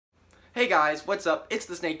Hey guys, what's up? It's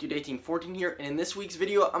the Snake Dude 1814 here, and in this week's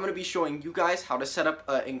video, I'm going to be showing you guys how to set up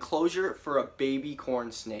an enclosure for a baby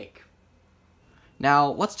corn snake. Now,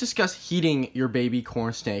 let's discuss heating your baby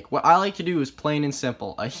corn snake. What I like to do is plain and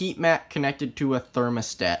simple, a heat mat connected to a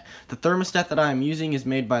thermostat. The thermostat that I am using is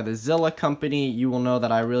made by the Zilla company. You will know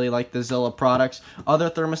that I really like the Zilla products.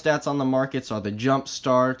 Other thermostats on the markets are the Jump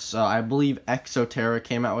Starts. I believe Exoterra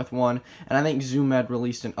came out with one, and I think Zoomed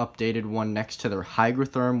released an updated one next to their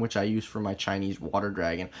Hygrotherm, which I use for my Chinese water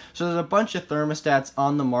dragon. So there's a bunch of thermostats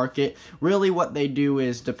on the market. Really what they do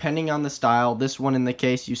is, depending on the style, this one in the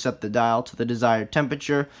case, you set the dial to the desired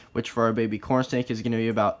temperature, which for our baby corn snake is going to be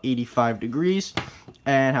about 85 degrees.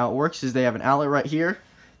 And how it works is they have an outlet right here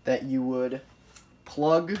that you would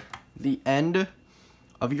plug the end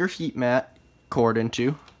of your heat mat cord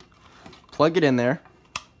into, plug it in there,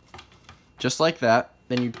 just like that.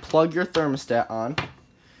 Then you plug your thermostat on,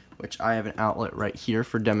 which I have an outlet right here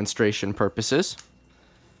for demonstration purposes.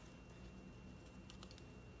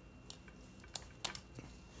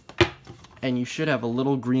 And you should have a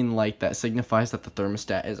little green light that signifies that the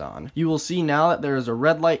thermostat is on. You will see now that there is a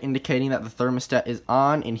red light indicating that the thermostat is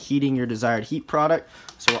on and heating your desired heat product.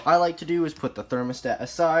 So what I like to do is put the thermostat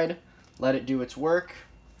aside, let it do its work,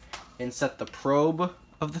 and set the probe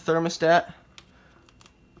of the thermostat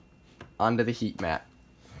onto the heat mat.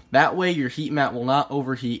 That way your heat mat will not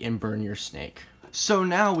overheat and burn your snake. So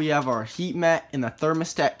now we have our heat mat and the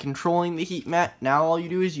thermostat controlling the heat mat. Now all you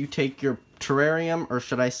do is you take your terrarium, or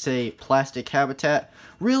should I say plastic habitat.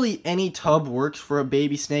 Really any tub works for a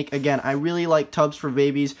baby snake. Again, I really like tubs for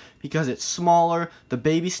babies because it's smaller, the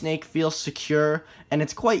baby snake feels secure, and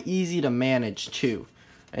it's quite easy to manage too.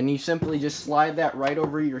 And you simply just slide that right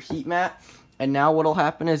over your heat mat, and now what'll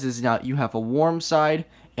happen is now you have a warm side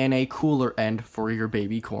and a cooler end for your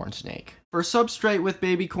baby corn snake. For substrate with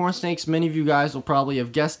baby corn snakes, many of you guys will probably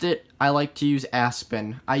have guessed it, I like to use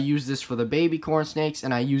aspen. I use this for the baby corn snakes,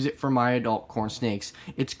 and I use it for my adult corn snakes.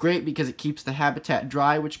 It's great because it keeps the habitat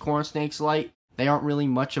dry, which corn snakes like. They aren't really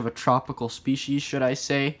much of a tropical species, should I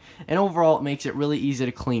say, and overall it makes it really easy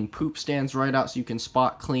to clean. Poop stands right out so you can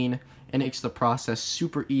spot clean, and it makes the process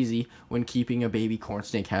super easy when keeping a baby corn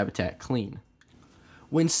snake habitat clean.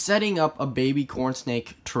 When setting up a baby corn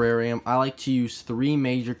snake terrarium, I like to use three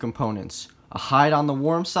major components: a hide on the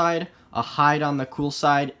warm side, a hide on the cool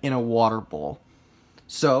side, and a water bowl.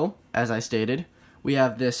 So, as I stated, we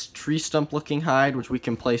have this tree stump looking hide, which we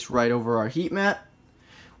can place right over our heat mat.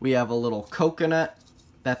 We have a little coconut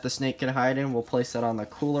that the snake can hide in. We'll place that on the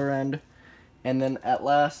cooler end. And then at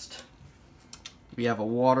last, we have a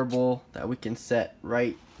water bowl that we can set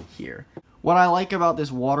right here. What I like about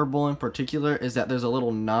this water bowl in particular is that there's a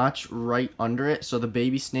little notch right under it, so the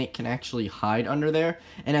baby snake can actually hide under there.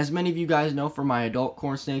 And as many of you guys know, for my adult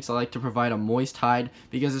corn snakes, I like to provide a moist hide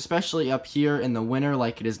because especially up here in the winter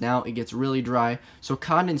like it is now, it gets really dry, so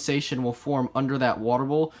condensation will form under that water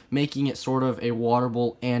bowl, making it sort of a water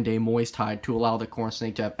bowl and a moist hide to allow the corn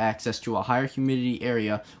snake to have access to a higher humidity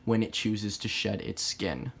area when it chooses to shed its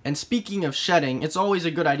skin. And speaking of shedding, it's always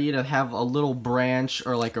a good idea to have a little branch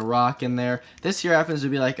or like a rock in there. This here happens to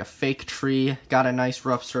be like a fake tree, got a nice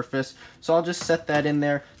rough surface, so I'll just set that in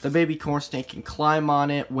there. The baby corn snake can climb on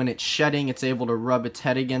it. When it's shedding, it's able to rub its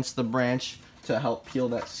head against the branch to help peel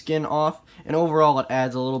that skin off, and overall it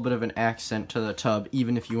adds a little bit of an accent to the tub,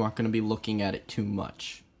 even if you aren't going to be looking at it too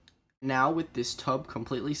much. Now with this tub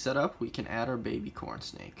completely set up, we can add our baby corn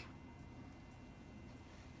snake.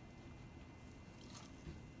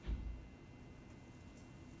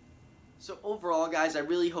 So overall, guys, I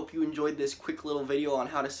really hope you enjoyed this quick little video on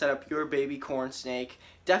how to set up your baby corn snake.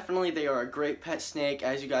 Definitely, they are a great pet snake.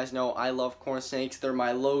 As you guys know, I love corn snakes. They're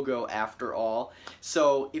my logo after all.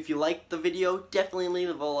 So if you liked the video, definitely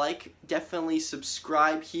leave a like. Definitely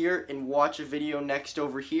subscribe here and watch a video next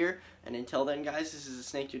over here. And until then, guys, this is the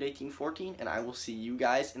Snake Dude 1814, and I will see you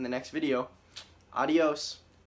guys in the next video. Adios.